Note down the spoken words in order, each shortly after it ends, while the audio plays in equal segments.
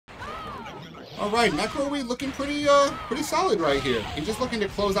Alright, Necroweed looking pretty solid right here. He's just looking to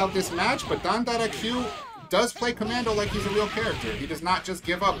close out this match, but DonDaDaQ does play Commando like he's a real character. He does not just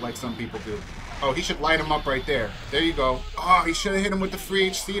give up like some people do. Oh, he should light him up right there. There you go. Oh, he should have hit him with the free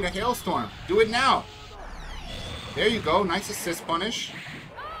HC, the Hailstorm. Do it now. There you go. Nice assist punish.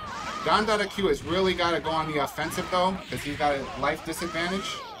 DonDaDaQ has really got to go on the offensive, though, because he's got a life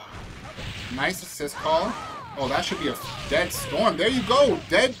disadvantage. Nice assist call. Oh, that should be a dead Storm. There you go.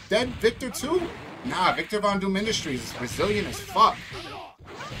 Dead Victor, too? Nah, Victor Von Doom Industries is resilient as fuck.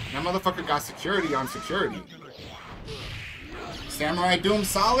 That motherfucker got security on security. Samurai Doom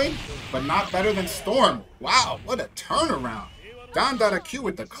solid, but not better than Storm. Wow, what a turnaround. DonDaDaQ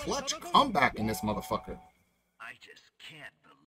with the clutch comeback in this motherfucker. I just